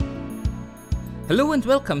Hello and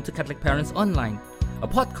welcome to Catholic Parents Online, a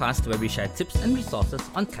podcast where we share tips and resources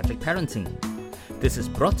on Catholic parenting. This is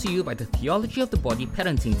brought to you by the Theology of the Body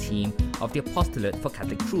parenting team of the Apostolate for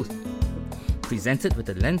Catholic Truth. Presented with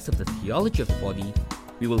the lens of the theology of the body,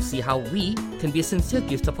 we will see how we can be a sincere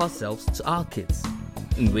gift of ourselves to our kids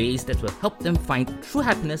in ways that will help them find true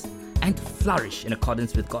happiness and flourish in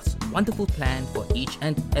accordance with God's wonderful plan for each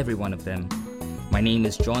and every one of them. My name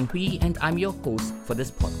is John Hui and I'm your host for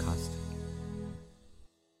this podcast.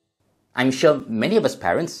 I'm sure many of us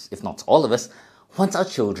parents, if not all of us, want our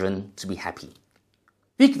children to be happy.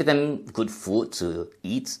 We give them good food to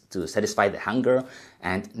eat to satisfy their hunger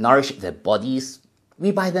and nourish their bodies.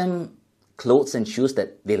 We buy them clothes and shoes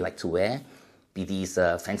that they like to wear, be these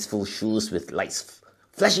fanciful shoes with lights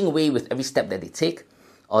flashing away with every step that they take,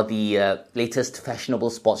 or the latest fashionable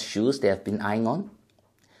sports shoes they have been eyeing on.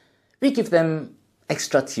 We give them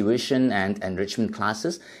extra tuition and enrichment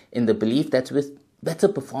classes in the belief that with better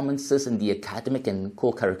performances in the academic and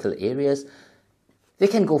co-curricular areas, they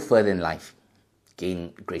can go further in life,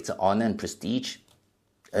 gain greater honor and prestige,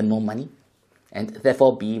 earn more money, and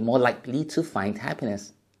therefore be more likely to find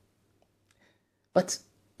happiness. But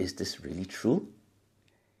is this really true?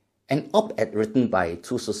 An op-ed written by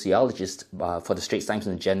two sociologists for the Straits Times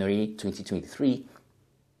in January 2023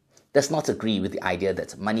 does not agree with the idea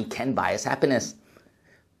that money can buy us happiness.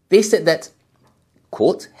 They said that,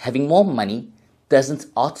 quote, having more money doesn't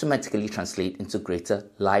automatically translate into greater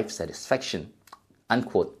life satisfaction,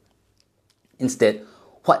 unquote. Instead,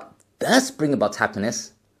 what does bring about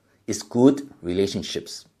happiness is good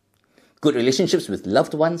relationships. Good relationships with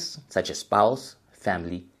loved ones, such as spouse,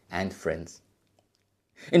 family, and friends.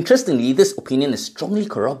 Interestingly, this opinion is strongly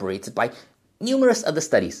corroborated by numerous other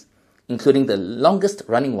studies, including the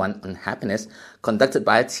longest-running one on happiness conducted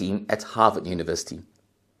by a team at Harvard University.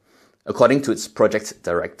 According to its project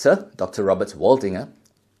director, Dr. Robert Waldinger,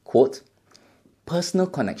 quote, personal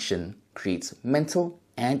connection creates mental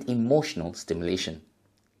and emotional stimulation,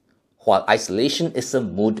 while isolation is a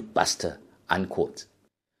mood buster, unquote.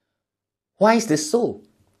 Why is this so?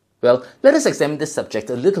 Well, let us examine this subject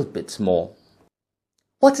a little bit more.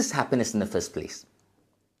 What is happiness in the first place?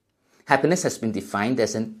 Happiness has been defined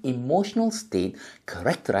as an emotional state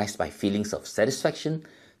characterized by feelings of satisfaction,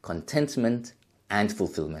 contentment, and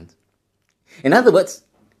fulfillment. In other words,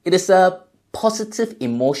 it is a positive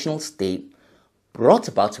emotional state brought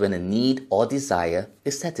about when a need or desire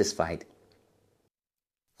is satisfied.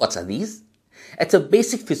 What are these? At a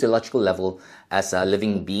basic physiological level, as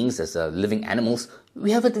living beings, as living animals,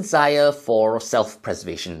 we have a desire for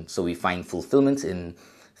self-preservation. So we find fulfillment in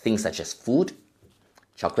things such as food,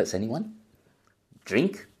 chocolates, anyone?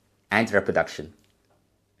 Drink, and reproduction.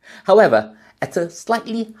 However, at a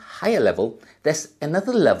slightly higher level, there's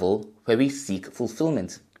another level where we seek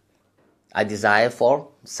fulfillment. A desire for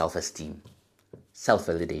self-esteem,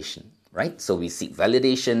 self-validation, right? So we seek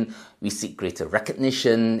validation, we seek greater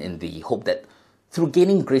recognition in the hope that through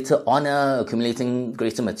gaining greater honor, accumulating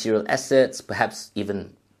greater material assets, perhaps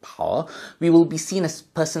even power, we will be seen as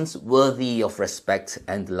persons worthy of respect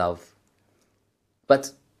and love.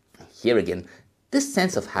 But here again, this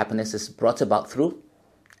sense of happiness is brought about through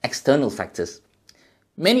external factors,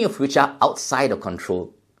 many of which are outside our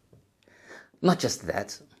control. Not just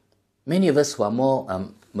that, many of us who are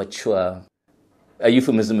more mature, a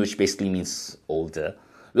euphemism which basically means older,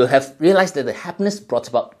 will have realized that the happiness brought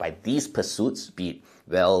about by these pursuits, be it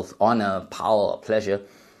wealth, honor, power, or pleasure,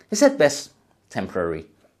 is at best temporary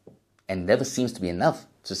and never seems to be enough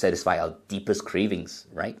to satisfy our deepest cravings,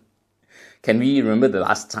 right? Can we remember the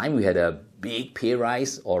last time we had a big pay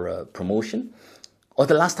rise or a promotion? Or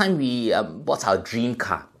the last time we bought our dream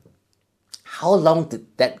car? How long did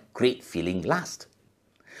that great feeling last?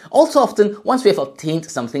 Also often, once we have obtained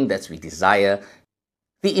something that we desire,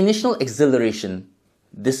 the initial exhilaration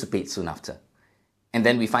dissipates soon after. And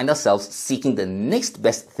then we find ourselves seeking the next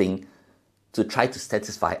best thing to try to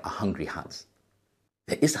satisfy our hungry hearts.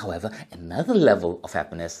 There is, however, another level of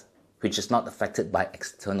happiness which is not affected by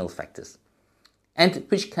external factors and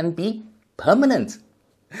which can be permanent.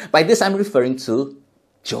 By this, I'm referring to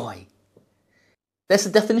joy. There's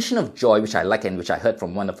a definition of joy which I like and which I heard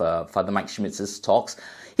from one of Father Mike Schmitz's talks.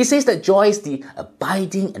 He says that joy is the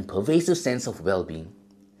abiding and pervasive sense of well-being.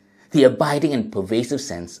 The abiding and pervasive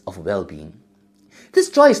sense of well-being. This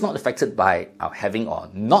joy is not affected by our having or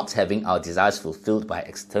not having our desires fulfilled by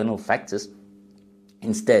external factors.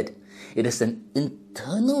 Instead, it is an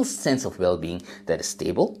internal sense of well-being that is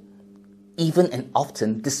stable, even and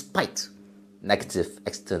often despite negative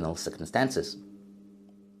external circumstances.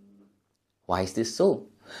 Why is this so?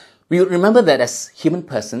 We remember that as human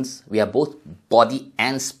persons, we are both body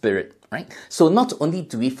and spirit, right? So not only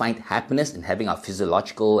do we find happiness in having our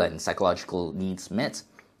physiological and psychological needs met,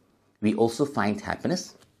 we also find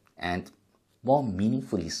happiness, and more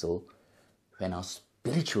meaningfully so, when our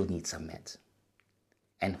spiritual needs are met.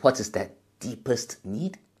 And what is that deepest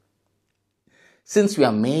need? Since we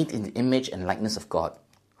are made in the image and likeness of God,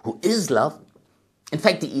 who is love, in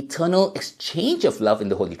fact, the eternal exchange of love in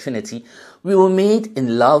the Holy Trinity, we were made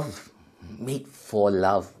in love, made for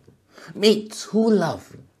love, made to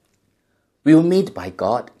love. We were made by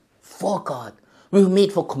God, for God. We were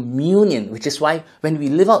made for communion, which is why when we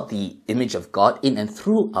live out the image of God in and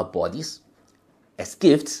through our bodies as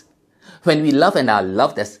gifts, when we love and are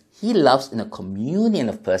loved as He loves in a communion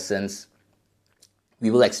of persons, we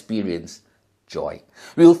will experience joy.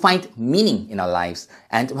 We will find meaning in our lives.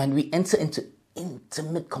 And when we enter into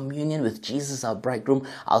intimate communion with Jesus, our bridegroom,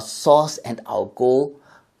 our source and our goal,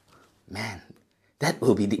 man, that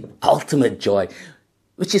will be the ultimate joy.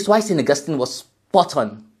 Which is why St. Augustine was spot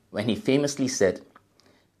on when he famously said,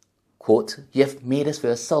 quote, "You have made us for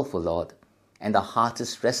yourself, O Lord, and our heart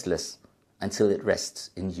is restless until it rests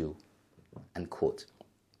in you," unquote.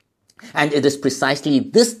 And it is precisely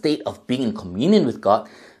this state of being in communion with God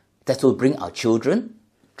that will bring our children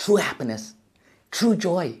true happiness, true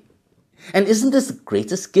joy. And isn't this the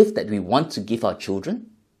greatest gift that we want to give our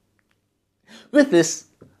children? With this,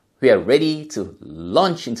 we are ready to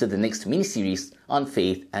launch into the next mini-series on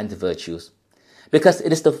faith and virtues. Because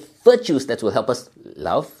it is the virtues that will help us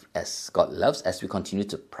love as God loves as we continue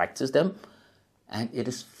to practice them. And it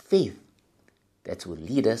is faith that will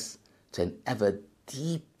lead us to an ever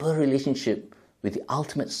deeper relationship with the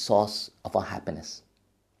ultimate source of our happiness,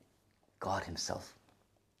 God Himself.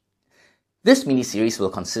 This mini-series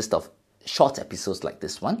will consist of short episodes like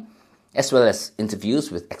this one, as well as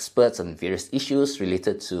interviews with experts on various issues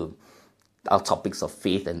related to our topics of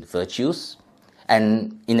faith and virtues.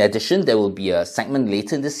 And in addition, there will be a segment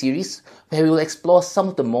later in the series where we will explore some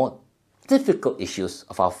of the more difficult issues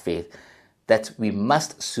of our faith that we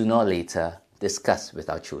must sooner or later discuss with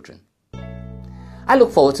our children. I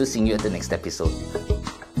look forward to seeing you at the next episode.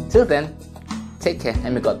 Till then, take care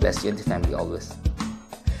and may God bless you and your family always.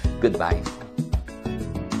 Goodbye.